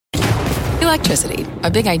Electricity,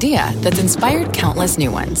 a big idea that's inspired countless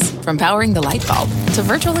new ones. From powering the light bulb to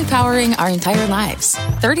virtually powering our entire lives.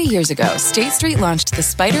 30 years ago, State Street launched the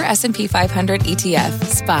Spider S&P 500 ETF,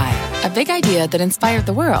 SPY. A big idea that inspired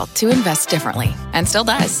the world to invest differently. And still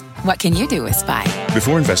does. What can you do with SPY?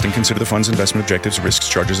 Before investing, consider the fund's investment objectives, risks,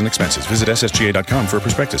 charges, and expenses. Visit ssga.com for a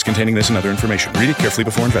prospectus containing this and other information. Read it carefully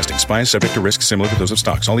before investing. SPY is subject to risks similar to those of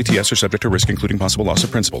stocks. All ETFs are subject to risk, including possible loss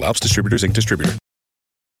of principal. Alps Distributors, Inc. Distributor.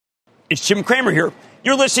 It's Jim Cramer here.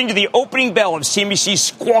 You're listening to the opening bell of CNBC's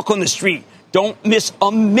Squawk on the Street. Don't miss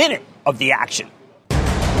a minute of the action.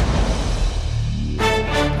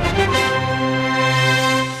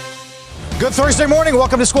 Good Thursday morning.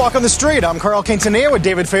 Welcome to Squawk on the Street. I'm Carl Quintanilla with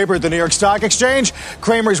David Faber at the New York Stock Exchange.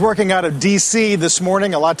 Cramer's working out of D.C. this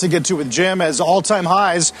morning. A lot to get to with Jim as all-time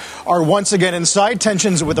highs are once again in sight.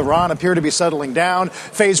 Tensions with Iran appear to be settling down.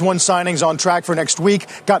 Phase 1 signings on track for next week.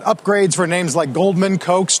 Got upgrades for names like Goldman,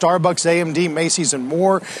 Coke, Starbucks, AMD, Macy's, and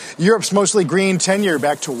more. Europe's mostly green, 10-year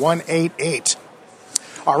back to 188.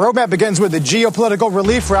 Our roadmap begins with the geopolitical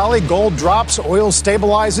relief rally. Gold drops, oil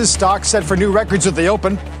stabilizes, stocks set for new records at the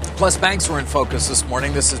open. Plus, banks were in focus this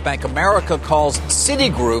morning. This is Bank America calls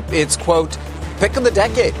Citigroup its, quote, pick of the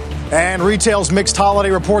decade. And retail's mixed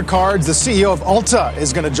holiday report cards. The CEO of Ulta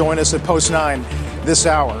is going to join us at post 9 this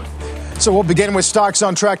hour. So we'll begin with stocks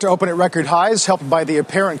on track to open at record highs, helped by the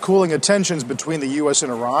apparent cooling of tensions between the U.S.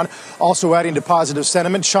 and Iran. Also adding to positive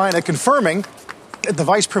sentiment, China confirming that the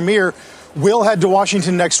vice premier will head to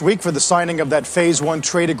Washington next week for the signing of that Phase 1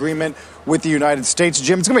 trade agreement with the United States.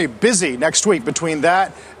 Jim, it's going to be busy next week between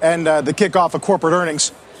that and the kickoff of corporate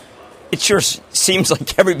earnings. It sure seems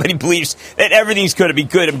like everybody believes that everything's going to be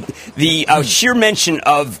good. The sheer mention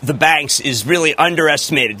of the banks is really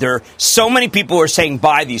underestimated. There are so many people who are saying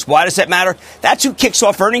buy these. Why does that matter? That's who kicks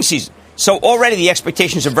off earnings season. So already the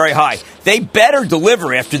expectations are very high. They better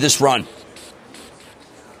deliver after this run.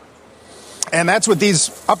 And that's what these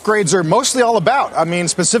upgrades are mostly all about. I mean,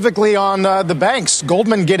 specifically on the banks.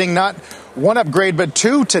 Goldman getting not one upgrade, but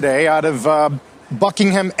two today out of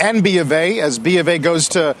Buckingham and B of A, as B of A goes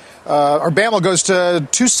to, or BAML goes to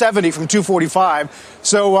 270 from 245.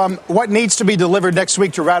 So what needs to be delivered next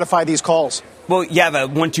week to ratify these calls? Well, you have a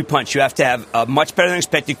 1-2 punch. You have to have a much better than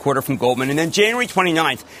expected quarter from Goldman. And then January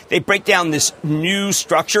 29th, they break down this new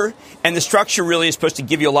structure. And the structure really is supposed to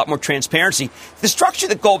give you a lot more transparency. The structure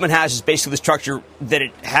that Goldman has is basically the structure that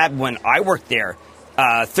it had when I worked there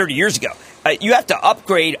 30 years ago. You have to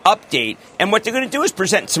upgrade, update, and what they're going to do is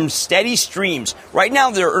present some steady streams. Right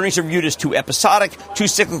now, their earnings are viewed as too episodic, too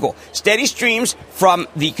cyclical. Steady streams from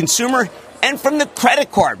the consumer and from the credit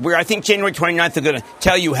card, where I think January 29th they're going to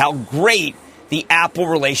tell you how great the Apple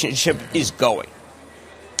relationship is going.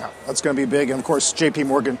 That's going to be big. And, of course, J.P.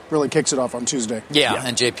 Morgan really kicks it off on Tuesday. Yeah,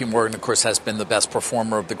 and J.P. Morgan, of course, has been the best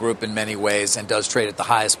performer of the group in many ways and does trade at the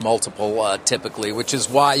highest multiple typically, which is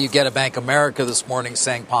why you get a Bank America this morning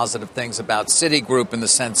saying positive things about Citigroup in the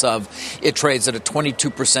sense of it trades at a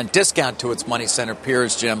 22% discount to its money center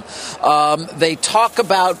peers, Jim. They talk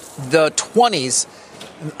about the 20s.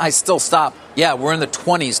 I still stop. Yeah, we're in the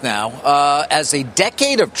 20s now. As a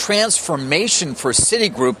decade of transformation for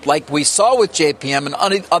Citigroup, like we saw with JPM and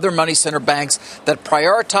other money center banks that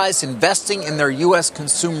prioritize investing in their U.S.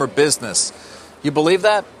 consumer business. You believe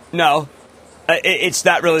that? No. It's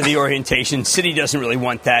not really the orientation. Citi doesn't really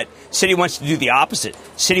want that. Citi wants to do the opposite.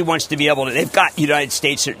 Citi wants to be able to, they've got United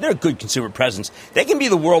States, they're a good consumer presence. They can be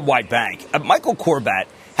the worldwide bank. Michael Corbat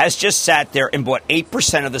has just sat there and bought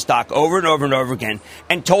 8% of the stock over and over and over again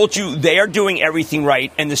and told you they are doing everything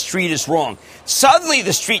right and the street is wrong. Suddenly,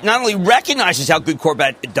 the street not only recognizes how good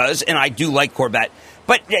Corbat does, and I do like Corbat,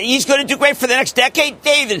 but he's going to do great for the next decade.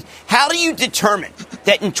 David, how do you determine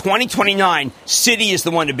that in 2029, Citi is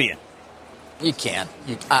the one to be in? You can't.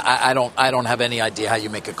 I don't have any idea how you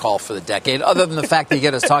make a call for the decade, other than the fact that you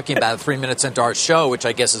get us talking about it 3 minutes into our show, which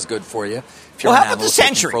I guess is good for you. Well, how about the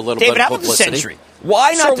century? David, how about the century?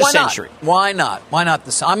 Why not the century? Why not? Why not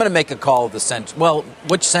the? I'm going to make a call of the century. Well,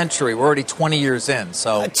 which century? We're already 20 years in,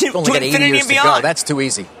 so we've only got 80 years to go. That's too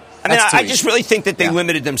easy. I just really think that they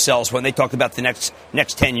limited themselves when they talked about the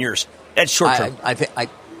next 10 years. That's short term. I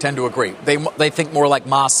tend to agree. They think more like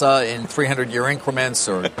Masa in 300-year increments,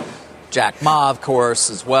 or Jack Ma, of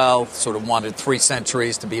course, as well. Sort of wanted 3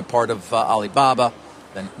 centuries to be a part of Alibaba.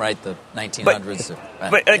 Then, right, the 1900s.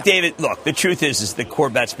 But David, look, the truth is that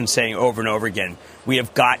Corbat's been saying over and over again, we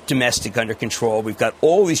have got domestic under control. We've got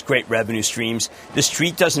all these great revenue streams. The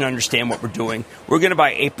street doesn't understand what we're doing. We're going to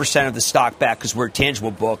buy 8% of the stock back because we're a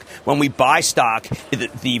tangible book. When we buy stock,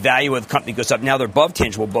 the value of the company goes up. Now they're above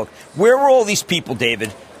tangible book. Where were all these people,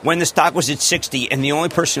 David, when the stock was at 60 and the only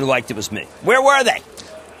person who liked it was me? Where were they?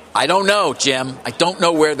 I don't know, Jim. I don't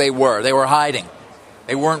know where they were. They were hiding.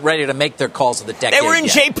 They weren't ready to make their calls of the decade. They were in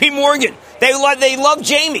yet. J.P. Morgan. They love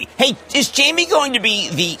Jamie. Hey, is Jamie going to be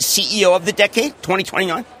the CEO of the decade,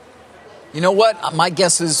 2029? You know what? My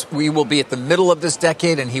guess is we will be at the middle of this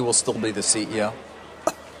decade, and he will still be the CEO.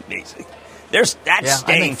 Amazing. There's that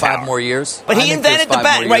staying I think 5 power. more years. But he invented the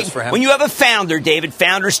bank, right? When you have a founder, David,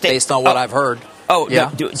 founder stay. Based on what I've heard. Oh,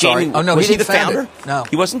 yeah. No, Jamie, oh, no, was he the found founder? It. No.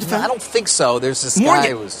 He wasn't the founder? I don't think so. There's this Morgan. guy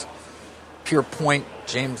who was Pure Point,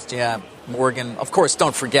 James, Morgan. Of course,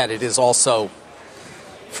 don't forget, it is also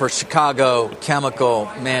for Chicago,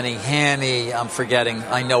 Chemical, Manny Hanny, I'm forgetting.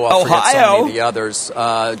 I know I'll forget so many of the others.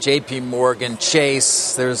 J.P. Morgan,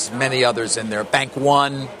 Chase, there's many others in there. Bank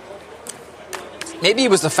One. Maybe he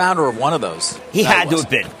was the founder of one of those. He had to have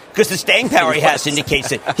been, because the staying power he has indicates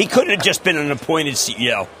that he could have just been an appointed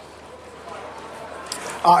CEO.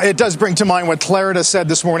 It does bring to mind what Clarida said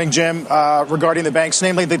this morning, Jim, regarding the banks,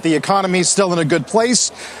 namely that the economy is still in a good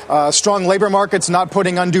place. Strong labor markets not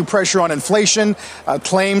putting undue pressure on inflation.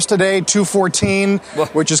 Claims today, 214,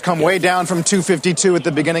 which has come way down from 252 at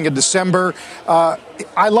the beginning of December.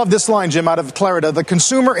 I love this line, Jim, out of Clarida. The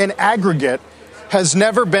consumer in aggregate has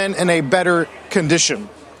never been in a better condition.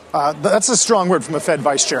 That's a strong word from a Fed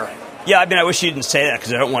vice chair. Yeah, I mean, I wish you didn't say that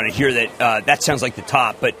because I don't want to hear that. That sounds like the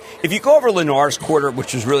top. But if you go over Lennar's quarter,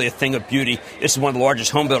 which was really a thing of beauty, this is one of the largest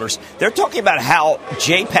home builders, they're talking about how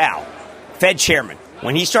Jay Powell, Fed chairman,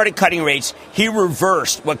 when he started cutting rates, he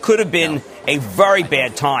reversed what could have been a very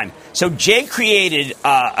bad time. So Jay created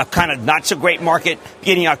a kind of not-so-great market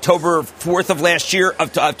beginning October 4th of last year,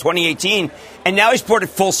 of 2018, and now he's brought it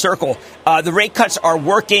full circle. The rate cuts are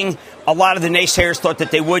working. A lot of the naysayers thought that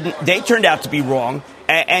they wouldn't. They turned out to be wrong.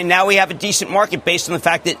 And now we have a decent market based on the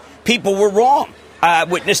fact that people were wrong.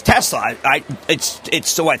 Witness Tesla.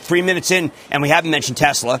 It's 3 minutes in, and we haven't mentioned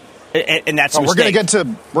Tesla, and that's a mistake.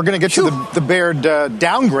 We're going to get to the Baird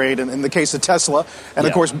downgrade in the case of Tesla, and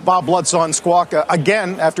of course Bob Lutz on Squawk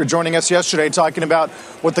again after joining us yesterday, talking about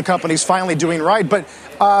what the company's finally doing right. But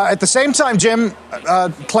at the same time, Jim,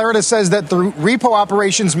 Clarida says that the repo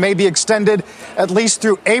operations may be extended at least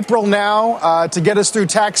through April now to get us through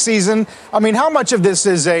tax season. I mean, how much of this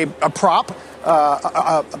is a prop,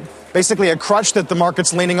 basically a crutch that the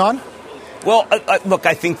market's leaning on? Well, look,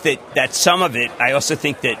 I think that some of it, I also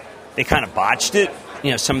think that they kind of botched it.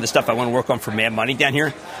 You know, some of the stuff I want to work on for Mad Money down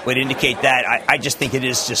here would indicate that. I just think it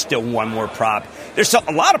is just still one more prop. There's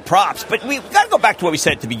a lot of props, but we've got to go back to what we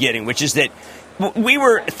said at the beginning, which is that we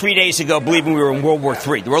were 3 days ago believing we were in World War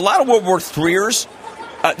III. There were a lot of World War IIIers.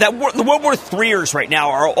 The World War IIIers right now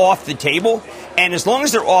are off the table, and as long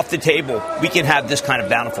as they're off the table, we can have this kind of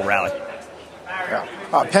bountiful rally.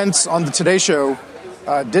 Yeah. Pence on the Today Show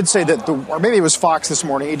did say that, or maybe it was Fox this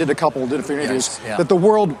morning, he did a couple of different interviews, that the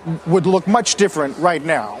world would look much different right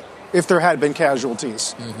now if there had been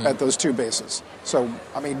casualties at those two bases. So,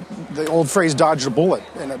 I mean, the old phrase dodged a bullet,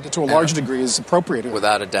 and to a large degree is appropriate here.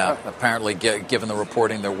 Without a doubt. Apparently, given the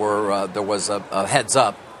reporting, there was a heads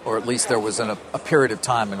up, or at least there was a period of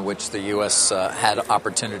time in which the U.S. had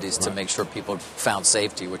opportunities to make sure people found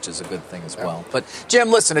safety, which is a good thing as well. But, Jim,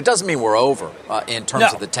 listen, it doesn't mean we're over in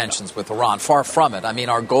terms of the tensions with Iran. Far from it. I mean,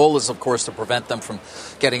 our goal is, of course, to prevent them from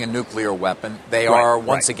getting a nuclear weapon. They are,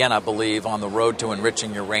 once again, I believe, on the road to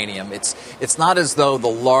enriching uranium. It's not as though the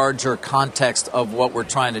larger context of what we're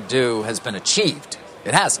trying to do has been achieved.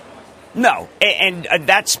 It hasn't. No, and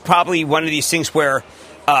that's probably one of these things where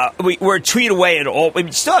we're a tweet away at all. I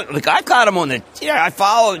mean, still, like, I've got him on the. I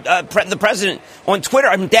follow the president on Twitter.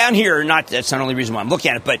 I'm down here. That's not the only reason why I'm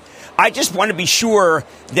looking at it, but I just want to be sure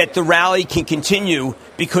that the rally can continue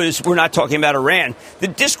because we're not talking about Iran. The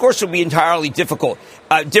discourse will be entirely different.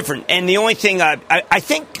 And the only thing I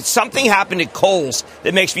think something happened at Kohl's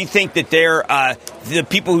that makes me think that the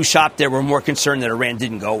people who shopped there were more concerned that Iran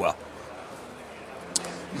didn't go well.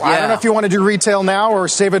 Well, I don't know if you want to do retail now or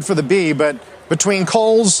save it for the B, but between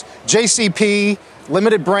Kohl's, JCP,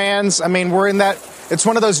 limited brands, I mean, we're in that. It's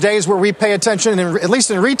one of those days where we pay attention, at least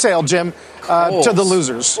in retail, Jim, to the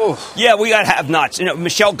losers. Oof. Yeah, we got have-nots. You know,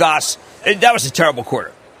 Michelle Goss, that was a terrible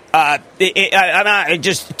quarter.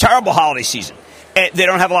 Just terrible holiday season. They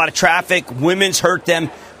don't have a lot of traffic. Women's hurt them.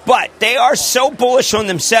 But they are so bullish on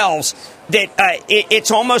themselves that it's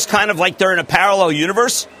almost kind of like they're in a parallel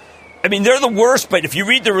universe. I mean, they're the worst, but if you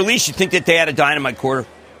read the release, you think that they had a dynamite quarter.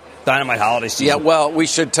 Dynamite holiday season. Yeah, well, we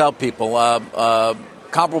should tell people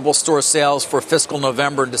comparable store sales for fiscal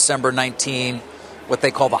November and December 19, what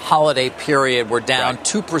they call the holiday period, were down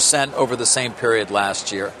 2% over the same period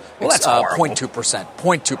last year. Well, that's horrible.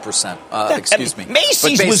 0.2%. Excuse me.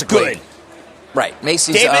 Macy's was good. Right.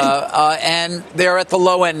 Macy's, David? and they're at the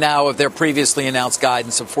low end now of their previously announced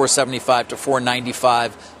guidance of $4.75 to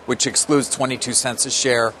 $4.95, which excludes 22 cents a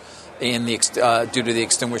share in the due to the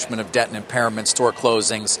extinguishment of debt and impairment, store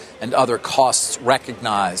closings, and other costs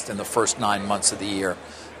recognized in the first 9 months of the year.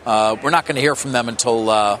 We're not going to hear from them until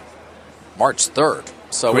March 3rd,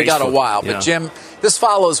 so we got a while. Yeah. But, Jim, this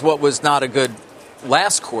follows what was not a good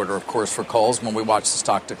last quarter, of course, for Kohl's when we watched the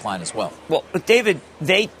stock decline as well. Well, but David,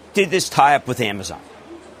 they did this tie-up with Amazon,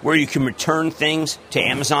 where you can return things to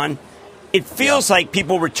Amazon. It feels like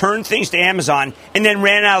people return things to Amazon and then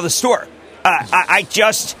ran out of the store. I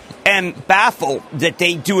just am baffled that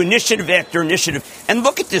they do initiative after initiative. And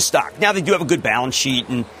look at this stock. Now, they do have a good balance sheet,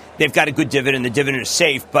 and they've got a good dividend. The dividend is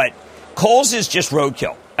safe, but Kohl's is just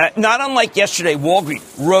roadkill. Not unlike yesterday, Walgreens,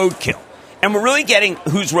 roadkill. And we're really getting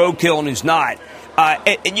who's roadkill and who's not.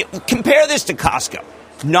 And you compare this to Costco.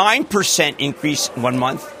 9% increase in 1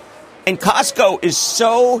 month. And Costco is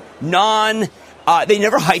so they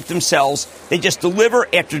never hype themselves. They just deliver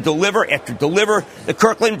after deliver after deliver. The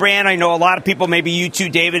Kirkland brand, I know a lot of people, maybe you too,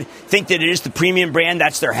 David, think that it is the premium brand.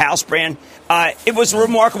 That's their house brand. It was a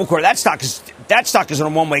remarkable quarter. That stock is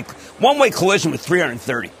on a one-way collision with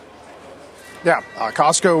 330. Yeah,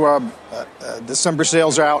 Costco December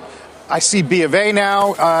sales are out. I see B of A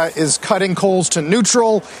now is cutting Kohl's to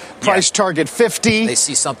neutral. Price target 50. They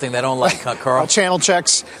see something they don't like, huh, Carl? Channel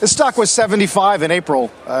checks. The stock was 75 in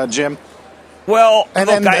April, Jim. Well,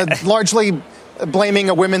 and largely blaming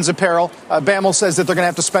a women's apparel. Bammel says that they're going to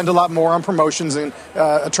have to spend a lot more on promotions and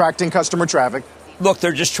attracting customer traffic. Look,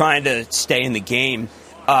 they're just trying to stay in the game.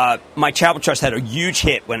 My Travel Trust had a huge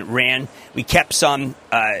hit when it ran. We kept some.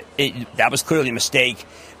 That was clearly a mistake.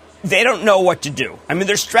 They don't know what to do. I mean,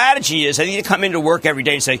 their strategy is I need to come into work every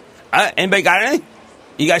day and say, anybody got anything?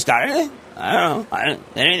 You guys got anything? I don't know.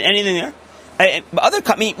 Anything there? Other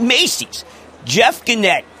company, Macy's. Jeff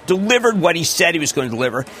Gannett delivered what he said he was going to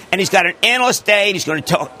deliver, and he's got an analyst day, and he's going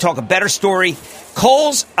to talk a better story.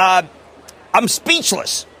 Kohl's, I'm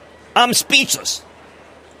speechless.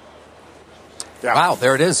 Yeah. Wow,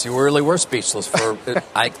 there it is. You really were speechless for,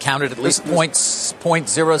 I counted at least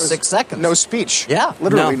 0.06 seconds. No speech. Yeah.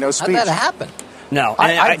 Literally no speech. How'd that happen? No.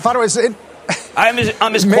 I thought it was...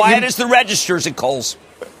 I'm as quiet as the registers at Kohl's.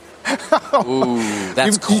 Ooh,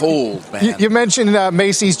 that's cold, man. You mentioned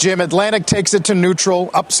Macy's, Jim. Atlantic takes it to neutral,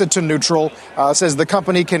 ups it to neutral, says the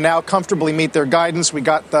company can now comfortably meet their guidance. We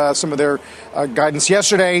got some of their guidance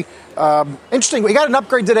yesterday. Interesting. We got an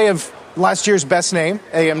upgrade today of last year's best name,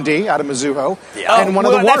 AMD, out of Mizuho. Yeah. And one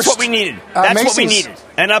of the worst. That's what we needed. What we needed.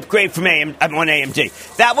 An upgrade from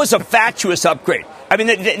AMD. That was a fatuous upgrade. I mean,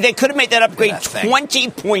 they could have made that upgrade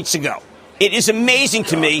 20 points ago. It is amazing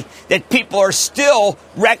to me that people are still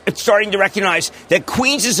starting to recognize that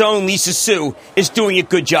Queens' own Lisa Su is doing a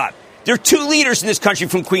good job. There are two leaders in this country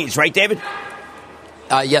from Queens, right, David?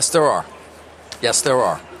 Yes, there are.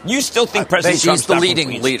 You still think President Trump's He's the not from leading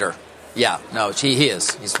Queens? leader. Yeah, no, he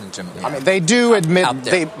is. He's from Jim. Yeah. I mean, they do admit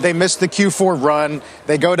they missed the Q4 run.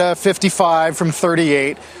 They go to 55 from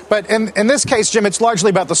 38. But in this case, Jim, it's largely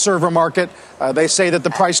about the server market. They say that the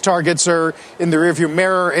price targets are in the rearview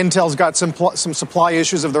mirror. Intel's got some supply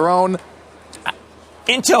issues of their own.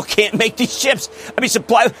 Intel can't make these chips. I mean,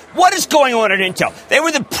 supply. What is going on at Intel? They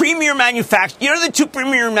were the premier manufacturer. You know the two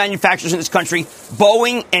premier manufacturers in this country?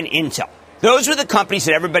 Boeing and Intel. Those were the companies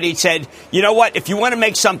that everybody said, you know what, if you want to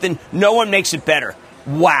make something, no one makes it better.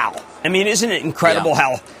 Wow. I mean, isn't it incredible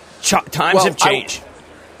how times have changed?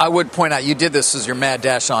 I would point out, you did this as your mad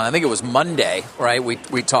dash on, I think it was Monday, right? We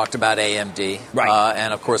talked about AMD. Right.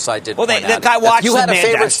 And, of course, I did point out. That guy watched if you had a mad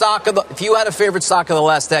favorite dash. if you had a favorite stock of the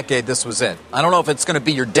last decade, this was it. I don't know if it's going to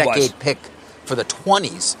be your decade pick for the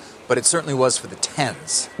 20s, but it certainly was for the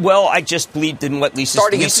 10s. Well, I just believed in what Lisa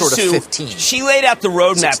starting Lisa at sort of Su, 15. She laid out the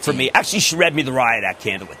roadmap 16. for me. Actually, she read me the riot act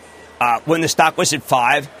candidly. When the stock was at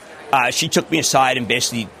 5, she took me aside and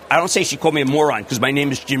basically, I don't say she called me a moron because my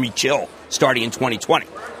name is Jimmy Chill starting in 2020.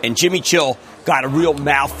 And Jimmy Chill got a real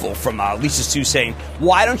mouthful from Lisa Su saying,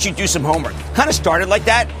 why don't you do some homework? Kind of started like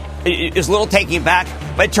that. It was a little taking it back,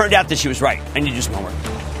 but it turned out that she was right. I need to do some homework.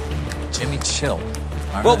 Jimmy Chill.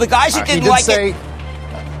 Well, the guys that didn't like it...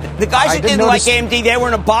 The guys that didn't like AMD, they were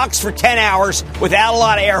in a box for 10 hours without a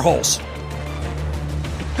lot of air holes.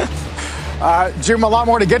 Jim, a lot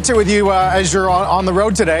more to get to with you as you're on the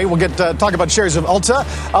road today. We'll get talk about shares of Ulta,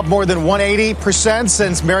 up more than 180%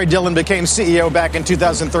 since Mary Dillon became CEO back in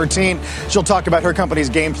 2013. She'll talk about her company's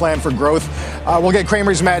game plan for growth. We'll get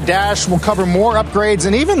Cramer's Mad Dash. We'll cover more upgrades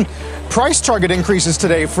and even price target increases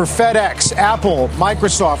today for FedEx, Apple,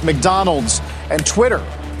 Microsoft, McDonald's, and Twitter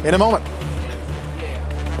in a moment.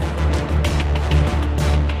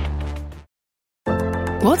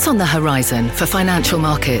 What's on the horizon for financial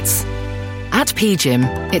markets? At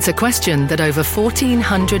PGIM, it's a question that over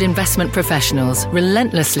 1,400 investment professionals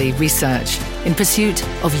relentlessly research in pursuit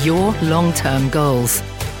of your long-term goals.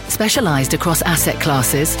 Specialized across asset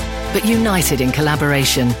classes, but united in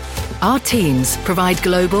collaboration, our teams provide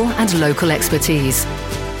global and local expertise.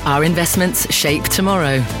 Our investments shape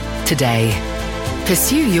tomorrow, today.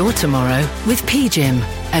 Pursue your tomorrow with PGIM,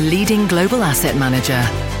 a leading global asset manager.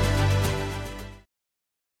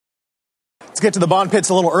 Let's get to the bond pits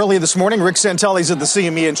a little early this morning. Rick Santelli's at the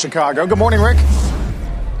CME in Chicago. Good morning, Rick.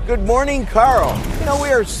 Good morning, Carl. We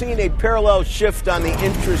are seeing a parallel shift on the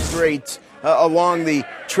interest rates along the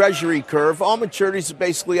Treasury curve. All maturities are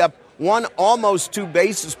basically up 1, almost 2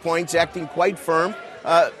 basis points, acting quite firm.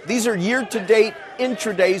 These are year-to-date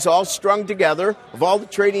intradays all strung together of all the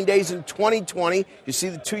trading days in 2020. You see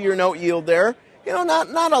the 2-year note yield there.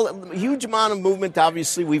 Not a huge amount of movement.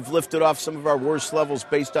 Obviously, we've lifted off some of our worst levels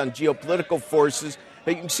based on geopolitical forces.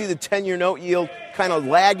 You can see the 10-year note yield kind of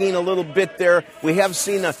lagging a little bit there. We have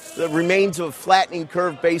seen the remains of a flattening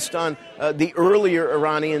curve based on the earlier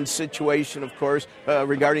Iranian situation, of course,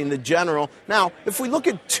 regarding the general. Now, if we look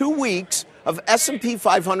at 2 weeks of S&P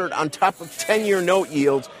 500 on top of 10-year note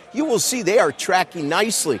yields, you will see they are tracking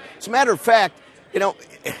nicely. As a matter of fact,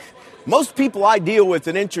 most people I deal with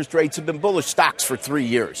in interest rates have been bullish stocks for 3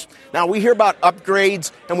 years. Now, we hear about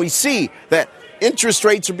upgrades, and we see that interest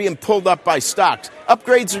rates are being pulled up by stocks.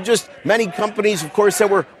 Upgrades are just many companies, of course, that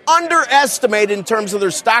were underestimated in terms of their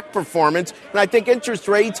stock performance. And I think interest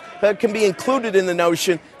rates can be included in the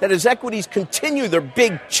notion that as equities continue their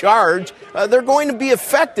big charge, they're going to be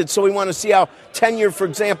affected. So we want to see how 10-year, for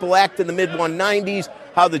example, act in the mid-190s,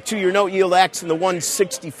 how the 2-year note yield acts in the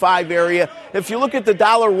 165 area. If you look at the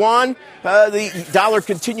dollar yuan, the dollar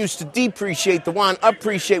continues to depreciate, the yuan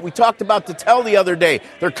appreciate. We talked about the TEL the other day.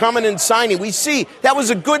 They're coming and signing. We see that was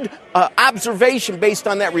a good observation based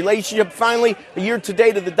on that relationship. Finally, a year to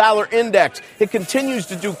date of the dollar index. It continues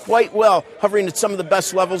to do quite well, hovering at some of the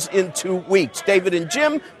best levels in 2 weeks. David and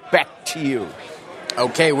Jim, back to you.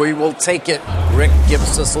 Okay, we will take it. Rick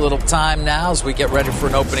gives us a little time now as we get ready for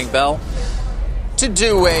an opening bell to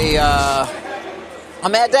do a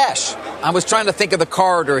mad dash. I was trying to think of the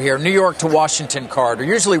corridor here, New York to Washington corridor.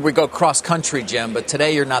 Usually we go cross-country, Jim, but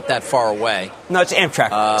today you're not that far away. No, it's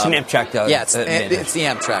Amtrak. It's an Amtrak, though. Yeah, it's the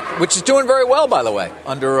Amtrak, which is doing very well, by the way,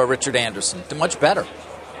 under Richard Anderson. Much better.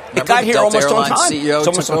 Remember, it got here almost on time. CEO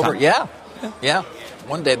almost took on over. time. Yeah.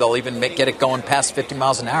 One day they'll even get it going past 50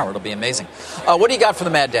 miles an hour. It'll be amazing. What do you got for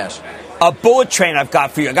the mad dash? A bullet train I've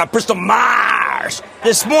got for you. I got Bristol Myers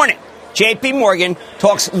this morning. J.P. Morgan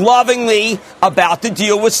talks lovingly about the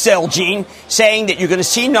deal with Celgene, saying that you're going to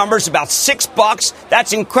see numbers about $6.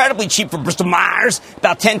 That's incredibly cheap for Bristol Myers,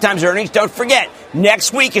 about 10 times earnings. Don't forget,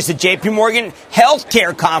 next week is the J.P. Morgan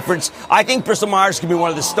Healthcare Conference. I think Bristol Myers can be one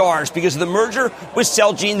of the stars because of the merger with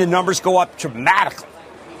Celgene. The numbers go up dramatically.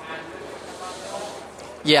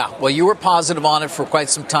 Yeah, well, you were positive on it for quite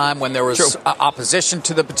some time when there was opposition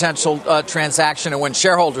to the potential transaction and when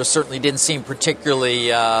shareholders certainly didn't seem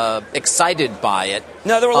particularly excited by it.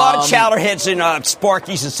 No, there were a lot of chowderheads and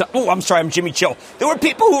Sparkies and stuff. Oh, I'm sorry, I'm Jimmy Chill. There were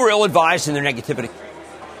people who were ill-advised in their negativity.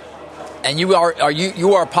 And you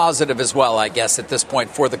are positive as well, I guess, at this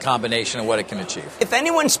point for the combination of what it can achieve. If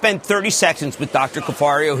anyone spent 30 seconds with Dr.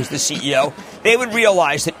 Cafario, who's the CEO, they would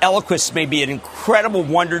realize that Eliquis may be an incredible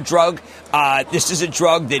wonder drug. This is a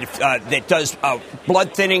drug that does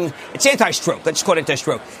blood thinning. It's anti-stroke. Let's call it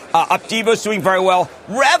anti-stroke. Opdivo's doing very well.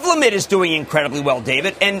 Revlimid is doing incredibly well,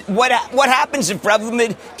 David. And what happens if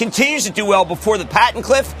Revlimid continues to do well before the patent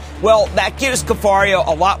cliff? Well, that gives Cafario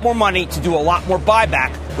a lot more money to do a lot more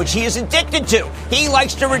buyback, which he is addicted to. He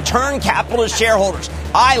likes to return capital to shareholders.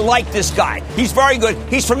 I like this guy. He's very good.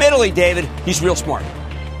 He's from Italy, David. He's real smart.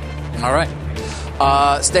 All right.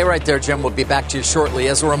 Stay right there, Jim. We'll be back to you shortly.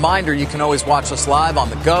 As a reminder, you can always watch us live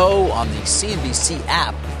on the go, on the CNBC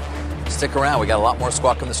app. Stick around. We got a lot more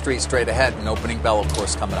Squawk on the Street straight ahead. An opening bell, of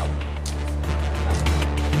course, coming up.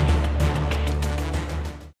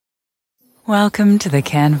 Welcome to the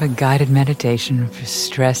Canva guided meditation for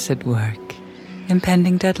stress at work.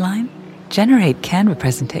 Impending deadline? Generate Canva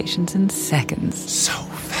presentations in seconds. So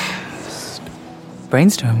fast.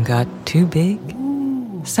 Brainstorm got too big?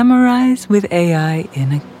 Summarize with AI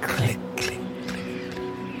in a click.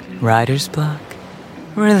 Writer's block?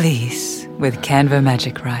 Release with Canva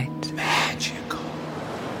Magic Write. Magical.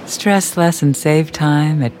 Stress less and save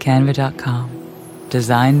time at canva.com.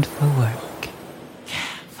 Designed for work.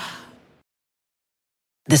 Canva.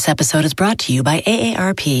 This episode is brought to you by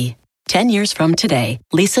AARP. 10 years from today,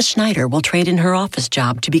 Lisa Schneider will trade in her office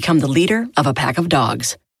job to become the leader of a pack of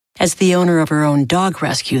dogs. As the owner of her own dog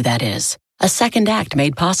rescue, that is. A second act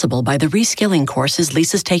made possible by the reskilling courses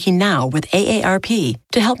Lisa's taking now with AARP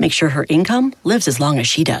to help make sure her income lives as long as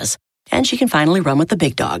she does. And she can finally run with the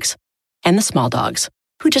big dogs. And the small dogs,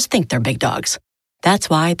 who just think they're big dogs. That's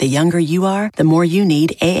why the younger you are, the more you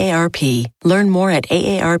need AARP. Learn more at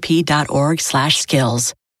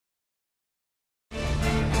aarp.org/skills.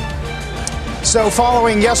 So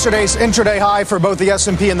following yesterday's intraday high for both the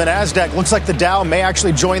S&P and the NASDAQ, looks like the Dow may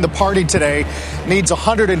actually join the party today. Needs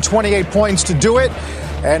 128 points to do it.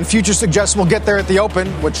 And futures suggest we'll get there at the open,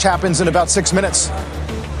 which happens in about 6 minutes.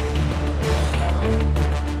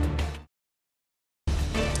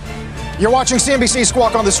 You're watching CNBC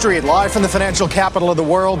Squawk on the Street, live from the financial capital of the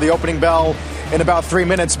world. The opening bell in about 3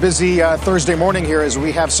 minutes. Busy Thursday morning here as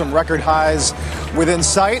we have some record highs within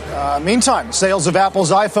sight. Meantime, sales of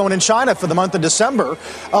Apple's iPhone in China for the month of December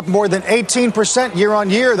up more than 18% year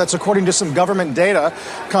on year. That's according to some government data.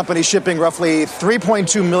 Company shipping roughly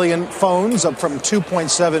 3.2 million phones, up from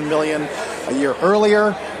 2.7 million a year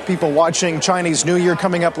earlier. People watching Chinese New Year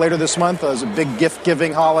coming up later this month as a big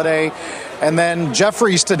gift-giving holiday. And then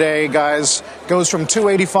Jefferies today, guys, goes from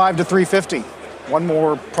 285 to 350. One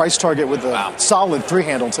more price target with a solid 3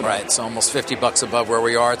 handle today. Right, it's almost $50 above where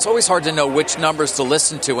we are. It's always hard to know which numbers to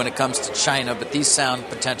listen to when it comes to China, but these sound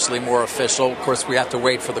potentially more official. Of course, we have to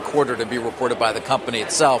wait for the quarter to be reported by the company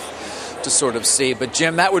itself to sort of see. But,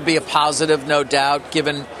 Jim, that would be a positive, no doubt,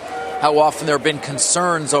 given how often there have been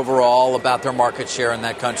concerns overall about their market share in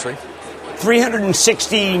that country.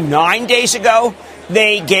 369 days ago,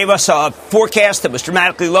 they gave us a forecast that was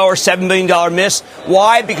dramatically lower, $7 billion miss.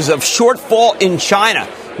 Why? Because of shortfall in China.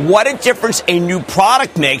 What a difference a new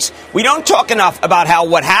product makes. We don't talk enough about how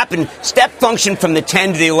what happened, step function from the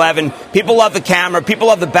 10 to the 11. People love the camera. People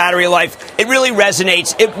love the battery life. It really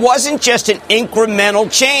resonates. It wasn't just an incremental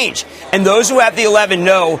change. And those who have the 11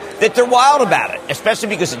 know that they're wild about it, especially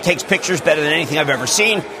because it takes pictures better than anything I've ever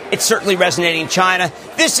seen. It's certainly resonating in China.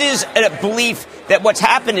 This is a belief that what's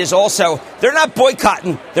happened is also they're not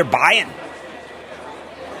boycotting, they're buying.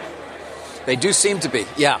 They do seem to be,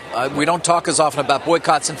 yeah. We don't talk as often about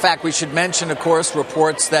boycotts. In fact, we should mention, of course,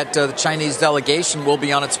 reports that the Chinese delegation will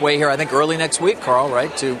be on its way here, I think, early next week, Carl,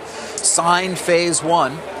 right, to sign phase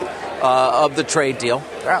 1 of the trade deal.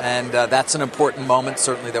 Yeah. And that's an important moment,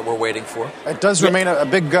 certainly, that we're waiting for. It does remain a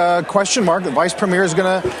big question mark. The vice premier is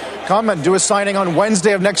going to come and do a signing on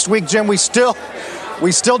Wednesday of next week. Jim, we still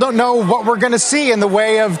don't know what we're going to see in the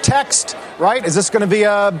way of text, right? Is this going to be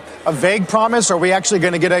a vague promise? Or are we actually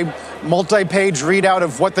going to get a multi-page readout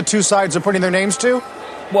of what the two sides are putting their names to?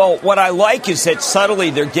 Well, what I like is that subtly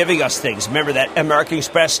they're giving us things. Remember that American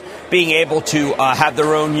Express being able to have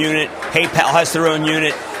their own unit. PayPal has their own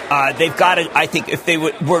unit. They've got it. I think if they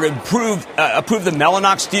were to approve the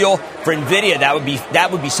Mellanox deal for NVIDIA,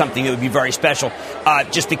 that would be something that would be very special,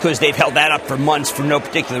 just because they've held that up for months for no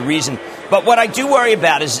particular reason. But what I do worry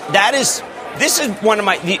about is this is one of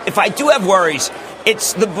my, if I do have worries,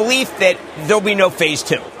 it's the belief that there'll be no phase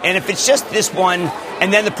 2. And if it's just this one,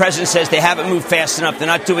 and then the president says they haven't moved fast enough, they're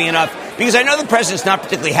not doing enough, because I know the president's not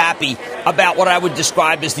particularly happy about what I would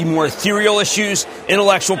describe as the more ethereal issues,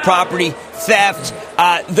 intellectual property, theft.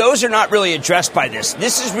 Those are not really addressed by this.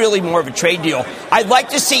 This is really more of a trade deal. I'd like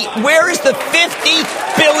to see, where is the $50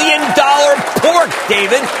 billion pork,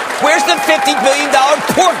 David? Where's the $50 billion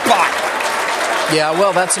pork buy? Yeah,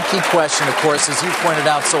 well, that's a key question, of course. As you pointed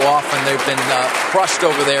out so often, they've been crushed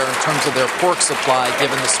over there in terms of their pork supply,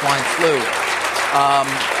 given the swine flu.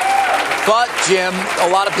 But, Jim,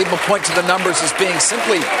 a lot of people point to the numbers as being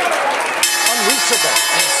simply unreachable,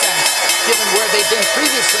 in a sense, given where they've been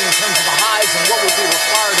previously in terms of the highs and what would be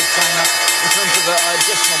required of China in terms of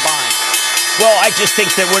additional buying. Well, I just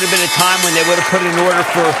think there would have been a time when they would have put an order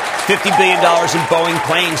for $50 billion in Boeing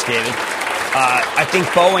planes, David. I think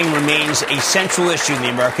Boeing remains a central issue in the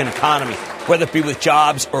American economy, whether it be with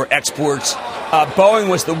jobs or exports. Boeing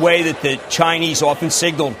was the way that the Chinese often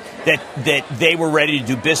signaled that they were ready to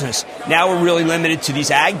do business. Now we're really limited to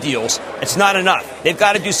these ag deals. It's not enough. They've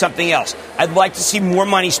got to do something else. I'd like to see more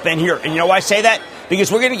money spent here. And you know why I say that?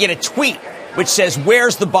 Because we're going to get a tweet which says,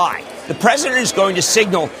 where's the buy? The president is going to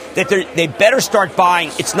signal that they better start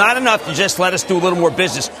buying. It's not enough to just let us do a little more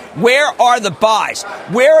business. Where are the buys?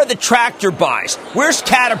 Where are the tractor buys? Where's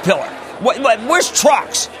Caterpillar? Where's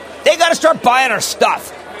trucks? They got to start buying our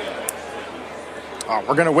stuff.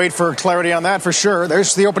 We're going to wait for clarity on that for sure.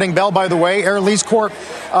 There's the opening bell, by the way. Air Lease Corp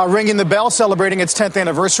ringing the bell, celebrating its 10th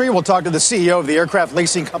anniversary. We'll talk to the CEO of the aircraft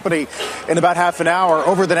leasing company in about half an hour.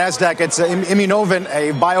 Over the NASDAQ, it's Immunovant,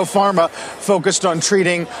 a biopharma focused on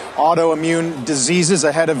treating autoimmune diseases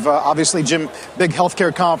ahead of, obviously, Jim, big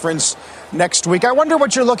healthcare conference next week. I wonder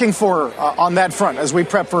what you're looking for on that front as we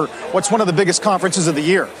prep for what's one of the biggest conferences of the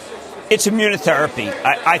year. It's immunotherapy.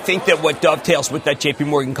 I think that what dovetails with that J.P.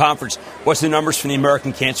 Morgan conference was the numbers from the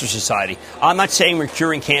American Cancer Society. I'm not saying we're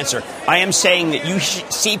curing cancer. I am saying that you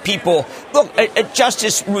see people. Look,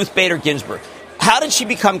 Justice Ruth Bader Ginsburg. How did she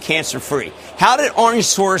become cancer-free? How did Arnie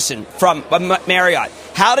Sorensen from Marriott,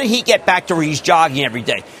 how did he get back to where he's jogging every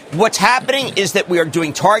day? What's happening is that we are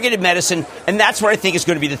doing targeted medicine, and that's what I think is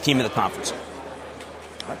going to be the theme of the conference.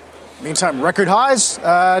 Meantime, record highs.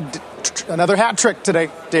 Another hat trick today,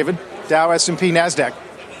 David. Dow, S&P, NASDAQ.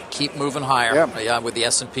 Keep moving higher. Yeah, with the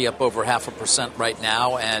S&P up over 0.5% right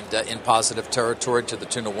now and in positive territory to the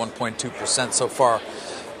tune of 1.2% so far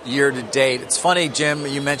year to date. It's funny, Jim,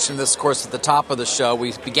 you mentioned this, of course, at the top of the show.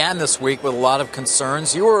 We began this week with a lot of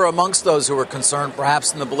concerns. You were amongst those who were concerned,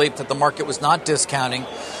 perhaps in the belief that the market was not discounting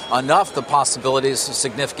enough the possibilities of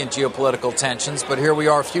significant geopolitical tensions. But here we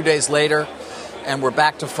are a few days later, and we're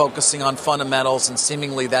back to focusing on fundamentals, and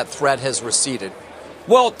seemingly that threat has receded.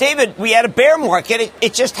 Well, David, we had a bear market.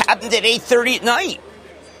 It just happened at 8:30 at night.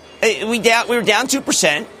 We were down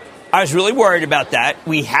 2%. I was really worried about that.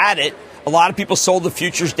 We had it. A lot of people sold the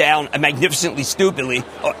futures down magnificently, stupidly.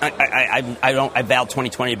 I vowed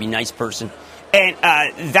 2020 to be a nice person. And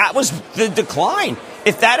that was the decline.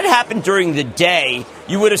 If that had happened during the day,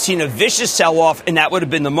 you would have seen a vicious sell-off, and that would have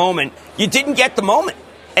been the moment. You didn't get the moment.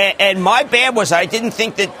 And my bad was I didn't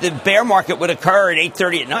think that the bear market would occur at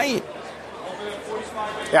 8:30 at night.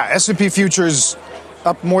 Yeah, S&P futures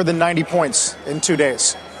up more than 90 points in 2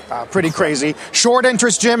 days. Pretty crazy. Short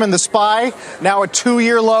interest, Jim, in the SPY, now a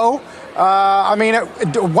 2-year low.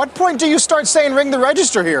 At what point do you start saying ring the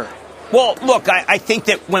register here? Well, look, I think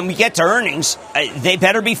that when we get to earnings, they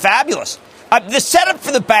better be fabulous. The setup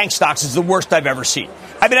for the bank stocks is the worst I've ever seen.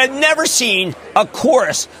 I've never seen a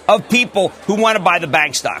chorus of people who want to buy the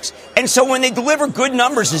bank stocks. And so when they deliver good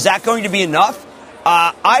numbers, is that going to be enough?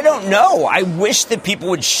 I don't know. I wish that people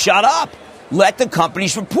would shut up. Let the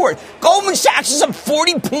companies report. Goldman Sachs is up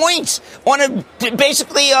 40 points on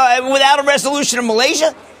basically without a resolution in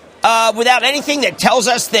Malaysia, without anything that tells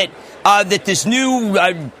us that this new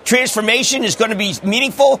transformation is going to be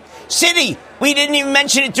meaningful. Citi, we didn't even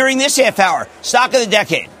mention it during this half hour. Stock of the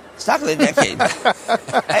decade. Stock of the decade.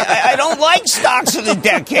 I don't like stocks of the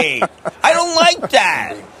decade. I don't like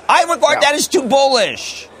that. I regard that as too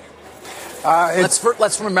bullish.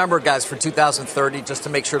 Let's remember, guys, for 2030, just to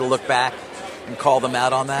make sure to look back and call them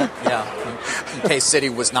out on that. Yeah, in case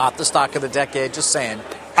Citi was not the stock of the decade. Just saying.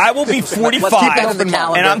 I will be 45, let's keep that in the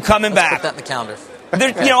calendar. And I'm coming back. Put that in the calendar.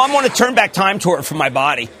 I'm on a turn back time tour for my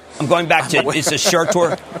body. I'm going back to it's a short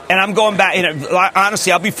tour, and I'm going back.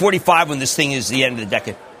 Honestly, I'll be 45 when this thing is the end of the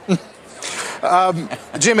decade.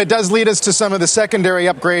 Jim, it does lead us to some of the secondary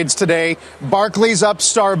upgrades today. Barclays up,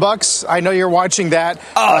 Starbucks. I know you're watching that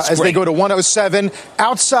as great. They go to 107.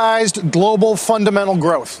 Outsized global fundamental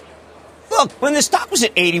growth. Look, when the stock was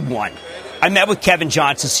at 81, I met with Kevin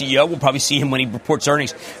Johnson, CEO. We'll probably see him when he reports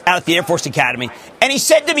earnings out at the Air Force Academy. And he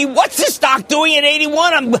said to me, what's the stock doing at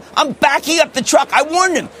 81? I'm backing up the truck. I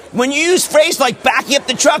warned him. When you use phrase like backing up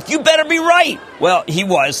the truck, you better be right. Well, he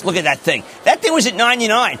was. Look at that thing. That thing was at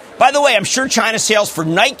 99. By the way, I'm sure China sales for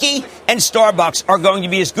Nike and Starbucks are going to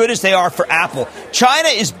be as good as they are for Apple. China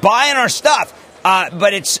is buying our stuff.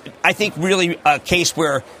 But it's, I think, really a case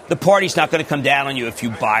where the party's not going to come down on you if you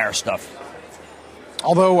buy our stuff.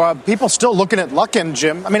 Although people still looking at Luckin,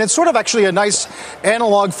 Jim. It's sort of actually a nice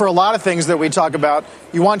analog for a lot of things that we talk about.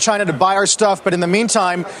 You want China to buy our stuff, but in the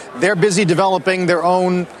meantime, they're busy developing their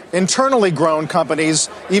own internally grown companies,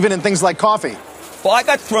 even in things like coffee. Well, I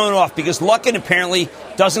got thrown off because Luckin apparently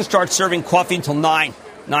doesn't start serving coffee until 9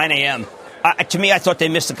 a.m. To me, I thought they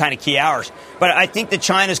missed the kind of key hours. But I think that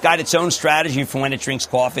China's got its own strategy for when it drinks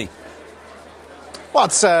coffee. Well,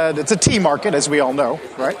 it's a tea market, as we all know,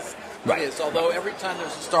 right? Right. It is, although every time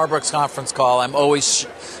there's a Starbucks conference call, I'm always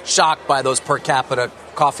shocked by those per capita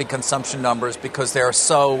coffee consumption numbers because they're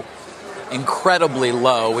so incredibly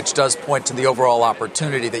low, which does point to the overall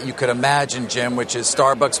opportunity that you could imagine, Jim, which is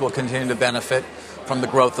Starbucks will continue to benefit from the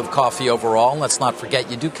growth of coffee overall. Let's not forget,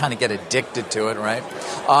 you do kind of get addicted to it, right?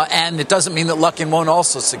 And it doesn't mean that Luckin won't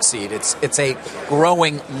also succeed. It's a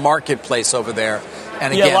growing marketplace over there.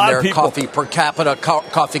 And again, their coffee per capita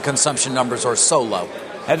coffee consumption numbers are so low.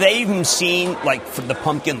 Have they even seen, for the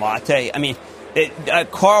pumpkin latte?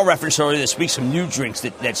 Carl referenced earlier this week some new drinks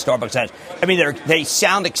that Starbucks has. I mean, they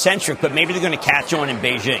sound eccentric, but maybe they're going to catch on in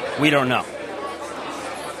Beijing. We don't know.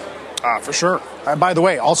 For sure. By the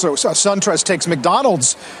way, also, SunTrust takes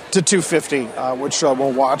McDonald's to $2.50, which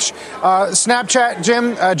we'll watch. Snapchat,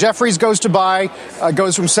 Jim, Jeffries goes to buy,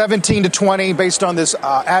 goes from 17 to 20 based on this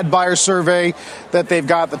ad buyer survey that they've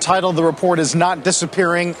got. The title of the report is Not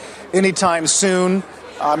Disappearing Anytime Soon.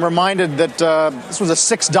 I'm reminded that this was a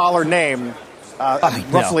 $6 name,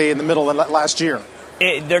 roughly in the middle of last year.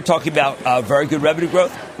 They're talking about very good revenue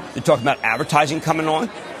growth. They're talking about advertising coming on.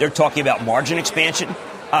 They're talking about margin expansion.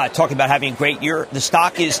 Talking about having a great year. The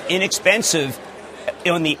stock is inexpensive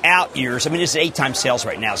in the out years. I mean, it's 8 times sales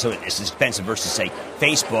right now, so it's expensive versus, say,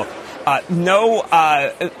 Facebook.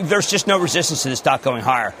 There's just no resistance to the stock going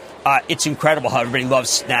higher. It's incredible how everybody loves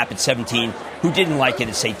Snap at 17. Who didn't like it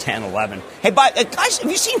at, say, 10, 11? Hey, guys, have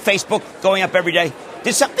you seen Facebook going up every day?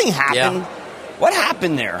 Did something happen? Yeah. What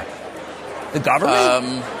happened there? The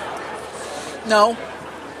government? No.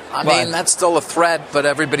 I mean, that's still a threat, but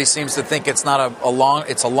everybody seems to think it's not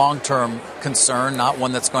it's a long-term concern, not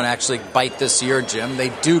one that's going to actually bite this year, Jim. They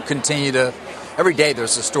do continue to, every day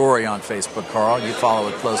there's a story on Facebook, Carl. You follow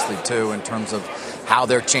it closely, too, in terms of how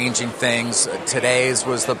they're changing things. Today's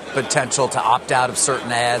was the potential to opt out of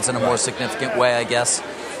certain ads in a more significant way, I guess.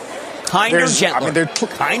 Kinder, gentler. I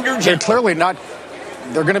mean, they're clearly not.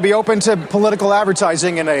 They're going to be open to political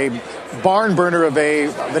advertising in a barn burner of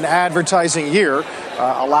an advertising year,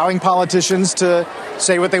 allowing politicians to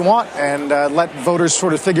say what they want and let voters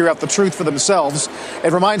sort of figure out the truth for themselves.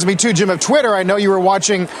 It reminds me, too, Jim, of Twitter. I know you were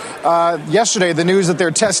watching yesterday the news that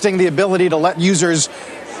they're testing the ability to let users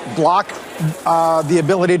block the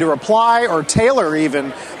ability to reply or tailor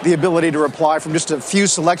even the ability to reply from just a few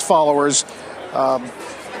select followers.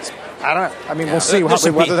 I don't know. I mean, we'll see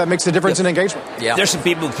whether that makes a difference in engagement. Yeah. There's some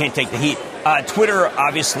people who can't take the heat. Twitter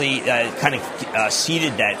obviously kind of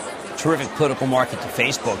ceded that terrific political market to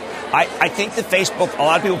Facebook. I think that Facebook, a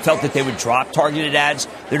lot of people felt that they would drop targeted ads.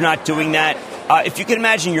 They're not doing that. If you can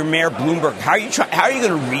imagine you're Mayor Bloomberg, how are you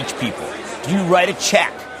going to reach people? Do you write a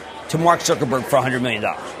check to Mark Zuckerberg for $100 million?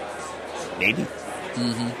 Maybe.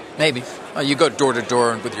 Mm-hmm. Maybe. You go door to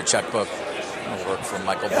door with your checkbook. That'll work for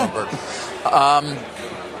Michael Bloomberg.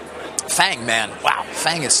 Fang, man. Wow.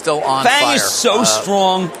 Fang is still on fire. Fang is so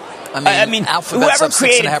strong. I mean whoever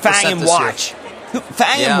created Fang and Watch.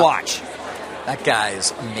 And Watch. That guy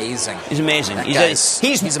is amazing. He's amazing. He's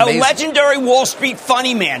amazing. A legendary Wall Street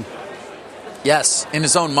funny man. Yes, in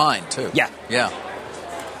his own mind, too. Yeah.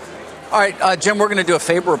 All right, Jim, we're going to do a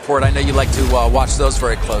Faber report. I know you like to watch those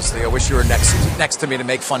very closely. I wish you were next to me to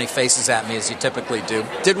make funny faces at me, as you typically do.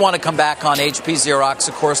 Did want to come back on HP Xerox,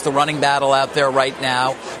 of course, the running battle out there right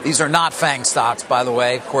now. These are not FANG stocks, by the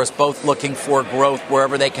way. Of course, both looking for growth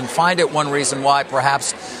wherever they can find it. One reason why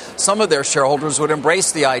perhaps some of their shareholders would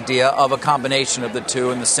embrace the idea of a combination of the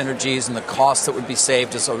two and the synergies and the costs that would be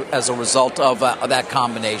saved as a result of that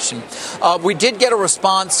combination. We did get a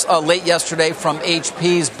response late yesterday from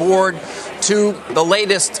HP's board to the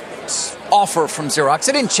latest offer from Xerox.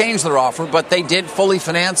 They didn't change their offer, but they did fully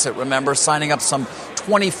finance it, remember, signing up some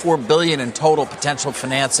 $24 billion in total potential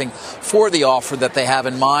financing for the offer that they have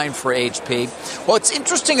in mind for HP. What's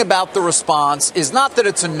interesting about the response is not that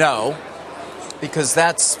it's a no, because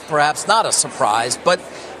that's perhaps not a surprise, but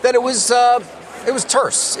that it was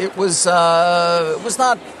terse. It was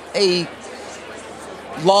not a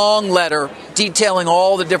long letter detailing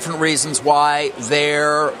all the different reasons why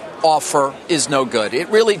their offer is no good. It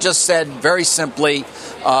really just said very simply,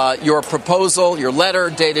 your proposal, your letter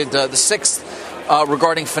dated the 6th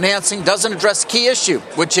regarding financing doesn't address the key issue,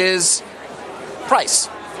 which is price.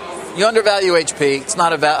 You undervalue HP. It's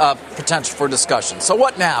not a potential for discussion. So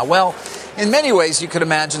what now? Well, in many ways, you could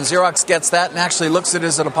imagine Xerox gets that and actually looks at it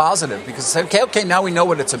as a positive because it's okay, now we know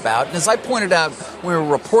what it's about. And as I pointed out, we were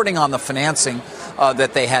reporting on the financing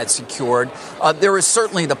that they had secured. There is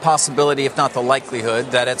certainly the possibility, if not the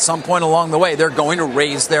likelihood, that at some point along the way, they're going to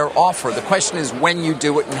raise their offer. The question is when you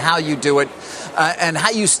do it and how you do it and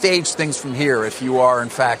how you stage things from here if you are, in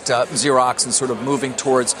fact, Xerox and sort of moving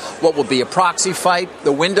towards what will be a proxy fight.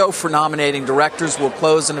 The window for nominating directors will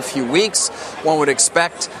close in a few weeks. One would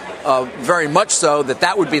expect very much so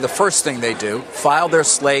that would be the first thing they do, file their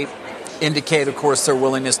slate, indicate, of course, their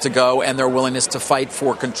willingness to go and their willingness to fight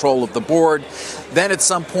for control of the board. Then at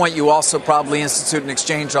some point, you also probably institute an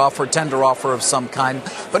exchange offer, tender offer of some kind.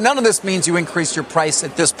 But none of this means you increase your price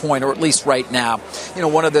at this point, or at least right now. You know,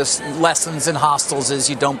 one of the lessons in hostiles is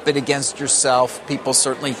you don't bid against yourself. People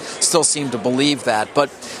certainly still seem to believe that.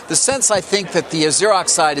 But the sense I think that the Xerox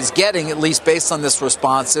side is getting, at least based on this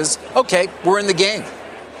response, is, okay, we're in the game.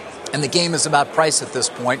 And the game is about price at this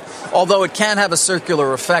point, although it can have a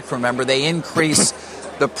circular effect. Remember, they increase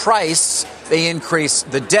the price, they increase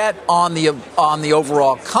the debt on the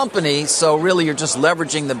overall company. So really, you're just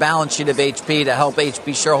leveraging the balance sheet of HP to help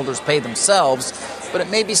HP shareholders pay themselves. But it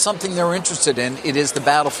may be something they're interested in. It is the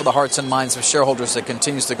battle for the hearts and minds of shareholders that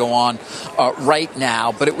continues to go on right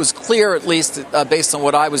now. But it was clear, at least based on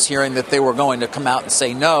what I was hearing, that they were going to come out and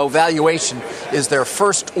say no. Valuation is their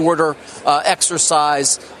first order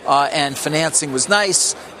exercise, and financing was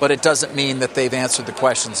nice, but it doesn't mean that they've answered the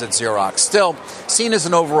questions at Xerox. Still, seen as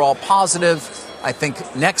an overall positive. I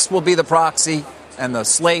think next will be the proxy and the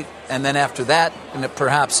slate, and then after that,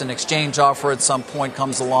 perhaps an exchange offer at some point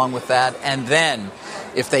comes along with that. And then,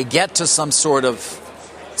 if they get to some sort of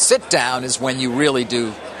sit-down, is when you really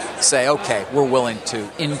do say, okay, we're willing to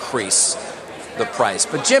increase the price.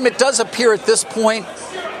 But, Jim, it does appear at this point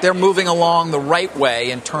they're moving along the right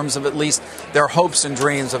way in terms of at least their hopes and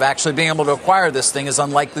dreams of actually being able to acquire this thing, as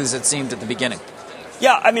unlikely as it seemed at the beginning.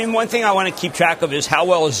 Yeah, I mean, one thing I want to keep track of is how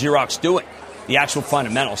well is Xerox doing, the actual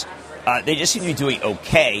fundamentals. They just seem to be doing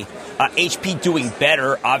okay. HP doing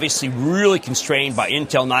better, obviously really constrained by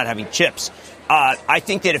Intel not having chips. I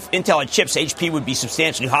think that if Intel had chips, HP would be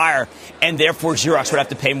substantially higher, and therefore Xerox would have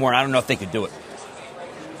to pay more, and I don't know if they could do it.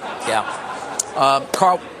 Yeah.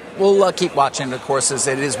 Carl, we'll keep watching, of course, as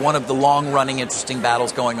it is one of the long-running, interesting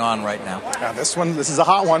battles going on right now. Yeah, this is a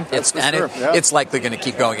hot one. It's likely going to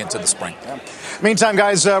keep going into the spring. Yeah. Meantime,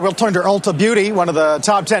 guys, we'll turn to Ulta Beauty, one of the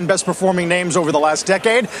top 10 best-performing names over the last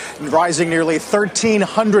decade, rising nearly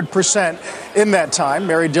 1,300% in that time.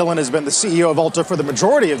 Mary Dillon has been the CEO of Ulta for the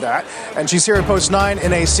majority of that, and she's here at Post 9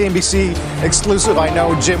 in a CNBC exclusive. I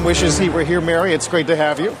know Jim wishes he were here, Mary. It's great to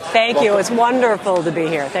have you. Thank you. It's wonderful to be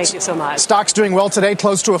here. Thank you so much. Stock's doing well today,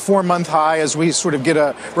 close to a 4-month high as we sort of get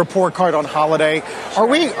a report card on holiday. Are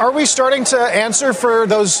we starting to answer for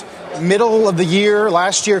those middle of the year,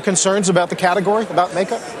 last year concerns about the category, about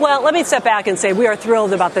makeup? Well, let me step back and say we are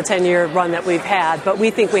thrilled about the 10-year run that we've had, but we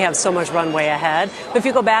think we have so much runway ahead. But if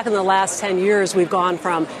you go back in the last 10 years, we've gone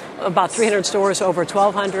from about 300 stores to over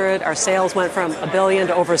 1,200. Our sales went from $1 billion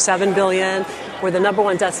to over $7 billion. We're the number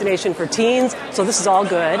one destination for teens, so this is all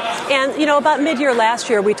good. And, you know, about mid-year last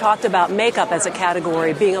year, we talked about makeup as a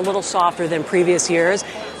category being a little softer than previous years.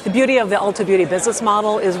 The beauty of the Ulta Beauty business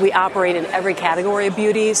model is we operate in every category of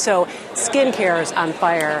beauty. So skincare is on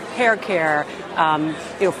fire, hair care,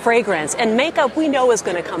 fragrance. And makeup we know is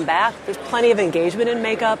going to come back. There's plenty of engagement in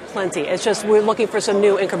makeup, plenty. It's just we're looking for some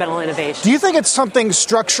new incremental innovation. Do you think it's something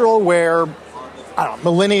structural where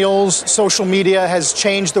millennials, social media has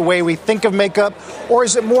changed the way we think of makeup, or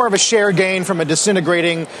is it more of a share gain from a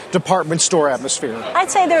disintegrating department store atmosphere?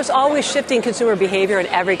 I'd say there's always shifting consumer behavior in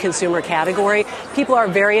every consumer category. People are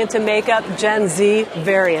very into makeup. Gen Z,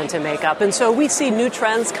 very into makeup. And so we see new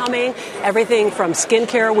trends coming, everything from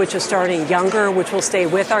skincare, which is starting younger, which will stay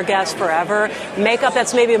with our guests forever. Makeup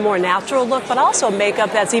that's maybe a more natural look, but also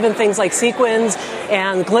makeup that's even things like sequins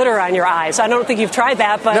and glitter on your eyes. I don't think you've tried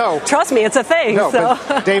that, but trust me, it's a thing. No, so.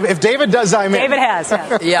 But if David does, I'm in. David has,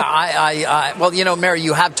 yes. Yeah, well, you know, Mary,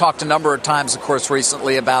 you have talked a number of times, of course,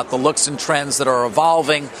 recently about the looks and trends that are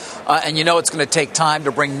evolving, and you know it's going to take time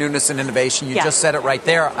to bring newness and innovation. You just said it right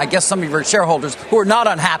there. I guess some of your shareholders, who are not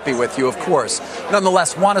unhappy with you, of course,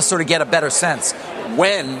 nonetheless want to sort of get a better sense.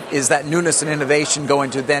 When is that newness and innovation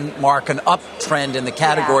going to then mark an uptrend in the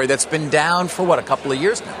category that's been down for, a couple of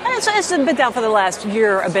years now? It's been down for the last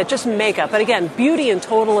year a bit, just makeup. But again, beauty in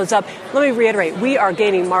total is up. Let me reiterate, we are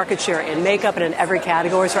gaining market share in makeup and in every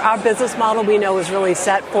category. So our business model, we know, is really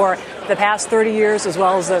set for the past 30 years as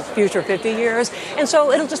well as the future 50 years. And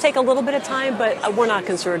so it'll just take a little bit of time, but we're not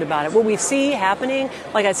concerned about it. What we see happening,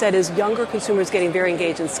 like I said, is younger consumers getting very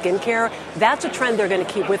engaged in skincare. That's a trend they're going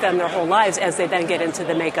to keep with them their whole lives as they then get into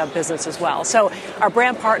the makeup business as well. So our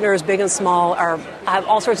brand partners, big and small, have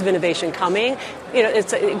all sorts of innovation coming. You know,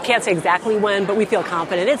 you can't say exactly when, but we feel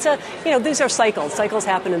confident. These are cycles. Cycles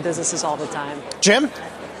happen in businesses all the time. Jim?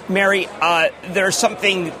 Mary, there's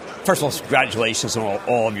something. First of all, congratulations on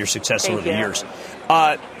all of your success over the years.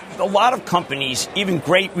 A lot of companies, even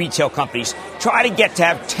great retail companies, try to get to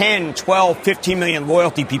have 10, 12, 15 million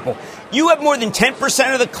loyalty people. You have more than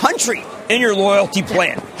 10% of the country in your loyalty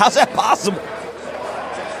plan. How's that possible?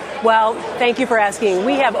 Well, thank you for asking.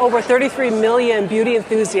 We have over 33 million beauty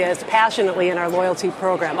enthusiasts passionately in our loyalty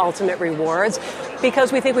program, Ultimate Rewards,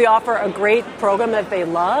 because we think we offer a great program that they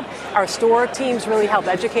love. Our store teams really help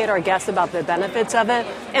educate our guests about the benefits of it.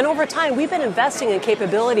 And over time, we've been investing in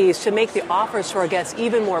capabilities to make the offers to our guests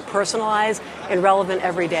even more personalized and relevant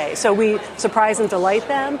every day. So we surprise and delight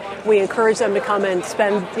them. We encourage them to come and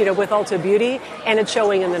spend, with Ulta Beauty, and it's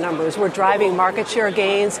showing in the numbers. We're driving market share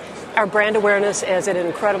gains. Our brand awareness is at an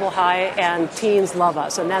incredible high, and teens love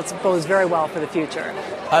us, and that bodes very well for the future.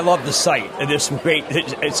 I love the site. There's some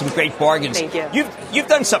great bargains. Thank you. You've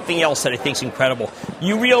done something else that I think is incredible.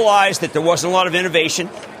 You realized that there wasn't a lot of innovation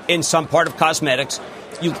in some part of cosmetics.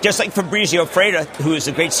 You, just like Fabrizio Freda, who is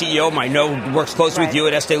a great CEO, I know works closely with you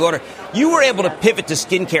at Estee Lauder, you were able to pivot to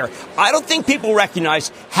skincare. I don't think people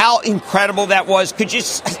recognize how incredible that was.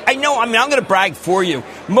 I'm going to brag for you.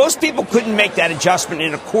 Most people couldn't make that adjustment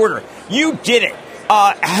in a quarter. You did it.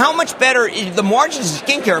 How much better? The margins of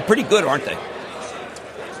skincare are pretty good, aren't they?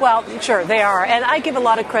 Well, sure, they are. And I give a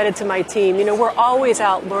lot of credit to my team. You know, we're always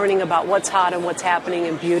out learning about what's hot and what's happening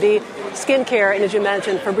in beauty. Skincare, and as you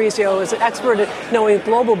mentioned, Fabrizio is an expert at knowing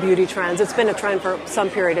global beauty trends. It's been a trend for some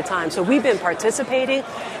period of time. So we've been participating.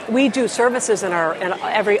 We do services in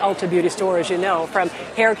every Ulta Beauty store, as you know, from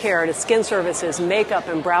hair care to skin services, makeup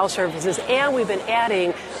and brow services. And we've been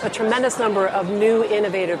adding a tremendous number of new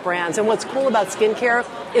innovative brands. And what's cool about skincare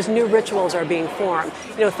is new rituals are being formed.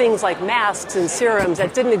 You know, things like masks and serums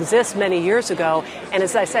that didn't exist many years ago. And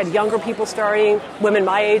as I said, younger people starting, women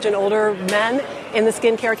my age and older, men in the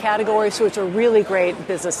skincare category. So it's a really great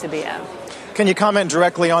business to be in. Can you comment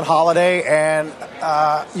directly on holiday and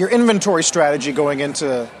your inventory strategy going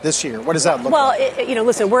into this year? What does that look like? Well,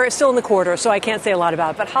 listen, we're still in the quarter, so I can't say a lot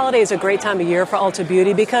about it. But holiday is a great time of year for Ulta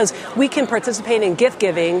Beauty because we can participate in gift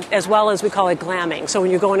giving as well as we call it glamming. So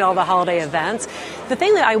when you're going to all the holiday events. The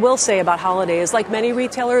thing that I will say about holiday is, like many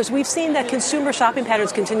retailers, we've seen that consumer shopping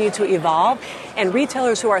patterns continue to evolve. And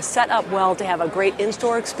retailers who are set up well to have a great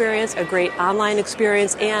in-store experience, a great online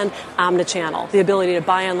experience, and omnichannel, the ability to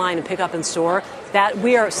buy online and pick up in store, that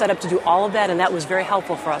we are set up to do all of that, and that was very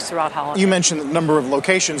helpful for us throughout holiday. You mentioned the number of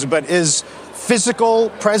locations, but is physical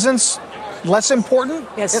presence less important?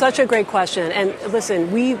 Yeah, it's such a great question. And listen,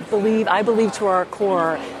 I believe to our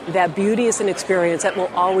core that beauty is an experience that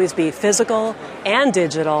will always be physical and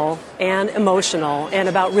digital and emotional and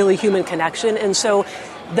about really human connection. And so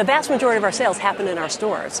the vast majority of our sales happen in our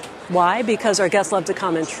stores. Why? Because our guests love to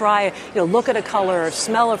come and try, look at a color,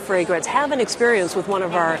 smell a fragrance, have an experience with one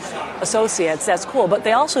of our associates. That's cool. But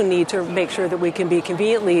they also need to make sure that we can be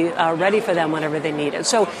conveniently ready for them whenever they need it.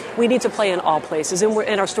 So we need to play in all places,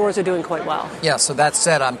 and our stores are doing quite well. Yeah, so that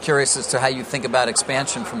said, I'm curious as to how you think about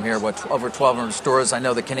expansion from here. Over 1,200 stores. I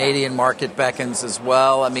know the Canadian market beckons as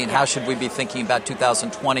well. I mean, how should we be thinking about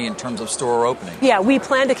 2020 in terms of store opening? Yeah, we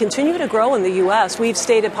plan to continue to grow in the U.S. We've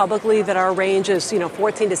stated publicly that our range is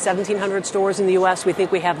 1,400 to 1,700 stores in the U.S. We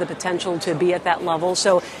think we have the potential to be at that level,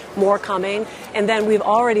 so more coming. And then we've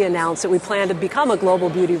already announced that we plan to become a global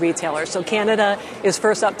beauty retailer. So Canada is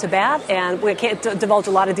first up to bat, and we can't divulge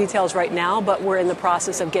a lot of details right now, but we're in the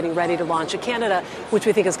process of getting ready to launch in Canada, which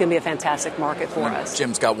we think is going to be a fantastic market for us.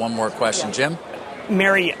 Jim's got one more question. Yeah. Jim?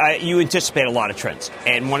 Mary, you anticipate a lot of trends,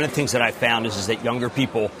 and one of the things that I found is that younger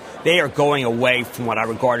people, they are going away from what I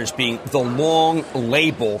regard as being the long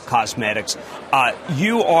label cosmetics.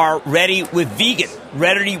 You are ready with vegan,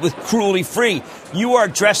 ready with cruelty-free. You are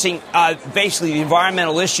addressing basically the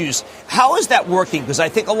environmental issues. How is that working? Because I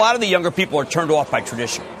think a lot of the younger people are turned off by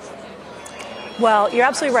tradition. Well, you're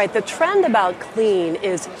absolutely right. The trend about clean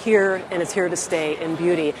is here, and it's here to stay in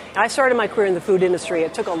beauty. And I started my career in the food industry.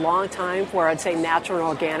 It took a long time for, I'd say, natural and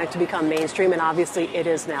organic to become mainstream, and obviously it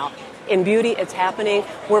is now. In beauty, it's happening.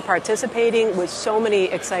 We're participating with so many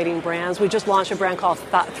exciting brands. We just launched a brand called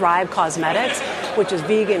Thrive Cosmetics, which is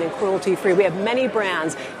vegan and cruelty-free. We have many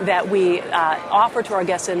brands that we offer to our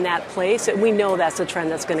guests in that place, and we know that's a trend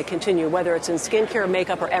that's going to continue, whether it's in skincare,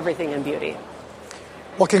 makeup, or everything in beauty.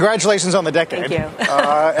 Well, congratulations on the decade. Thank you.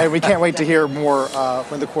 And we can't wait to hear more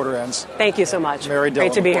when the quarter ends. Thank you so much. Mary Dillon,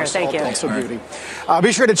 great to be here. Thank you. Also Beauty.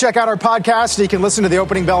 Be sure to check out our podcast. You can listen to the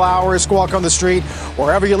Opening Bell Hour, Squawk on the Street,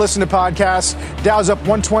 wherever you listen to podcasts. Dow's up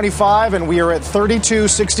 125, and we are at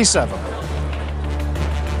 3267.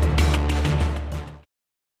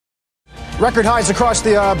 Record highs across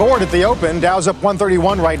the board at the Open. Dow's up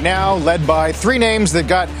 131 right now, led by three names that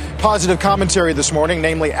got positive commentary this morning,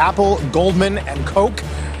 namely Apple, Goldman, and Coke.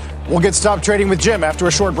 We'll get Stop Trading with Jim after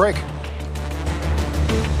a short break.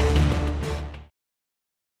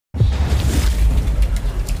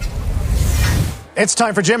 It's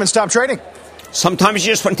time for Jim and Stop Trading. Sometimes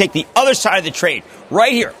you just want to take the other side of the trade.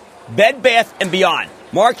 Right here, Bed Bath & Beyond.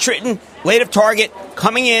 Mark Tritton, late of Target,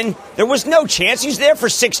 coming in. There was no chance. He's there for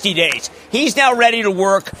 60 days. He's now ready to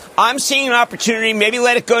work. I'm seeing an opportunity. Maybe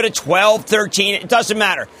let it go to 12, 13. It doesn't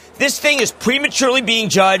matter. This thing is prematurely being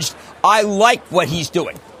judged. I like what he's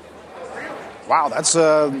doing. Wow, that's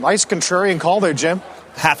a nice contrarian call there, Jim.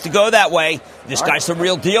 Have to go that way. This guy's the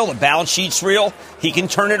real deal. The balance sheet's real. He can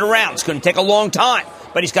turn it around. It's going to take a long time.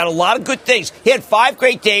 but he's got a lot of good things. He had 5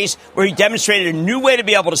 great days where he demonstrated a new way to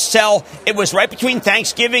be able to sell. It was right between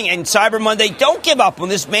Thanksgiving and Cyber Monday. Don't give up on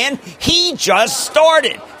this man. He just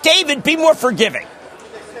started. David, be more forgiving.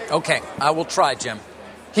 Okay, I will try, Jim.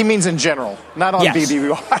 He means in general, not on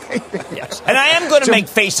BBY. Yes. And I am going to make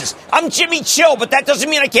faces. I'm Jimmy Chill, but that doesn't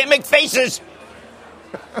mean I can't make faces.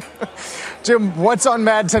 Jim, what's on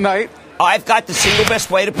Mad tonight? I've got the single best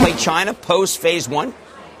way to play China post phase 1.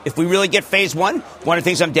 If we really get phase 1, one of the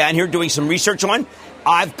things I'm down here doing some research on,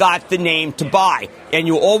 I've got the name to buy. And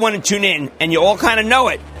you all want to tune in, and you all kind of know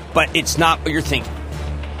it, but it's not what you're thinking.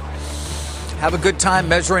 Have a good time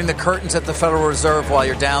measuring the curtains at the Federal Reserve while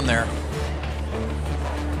you're down there.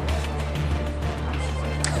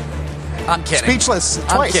 I'm kidding. Speechless.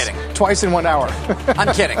 Twice. I'm kidding. Twice in 1 hour.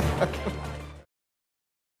 I'm kidding.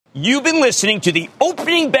 You've been listening to the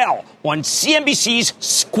opening bell on CNBC's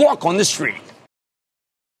Squawk on the Street.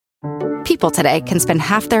 People today can spend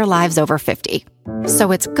half their lives over 50.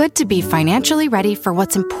 So it's good to be financially ready for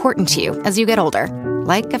what's important to you as you get older,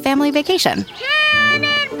 like a family vacation.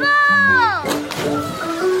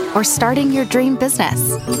 Or starting your dream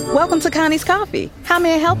business. Welcome to Connie's Coffee. How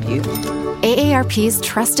may I help you? AARP's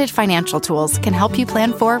trusted financial tools can help you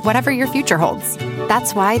plan for whatever your future holds.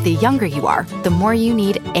 That's why the younger you are, the more you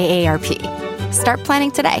need AARP. Start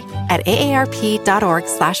planning today at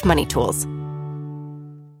aarp.org/moneytools.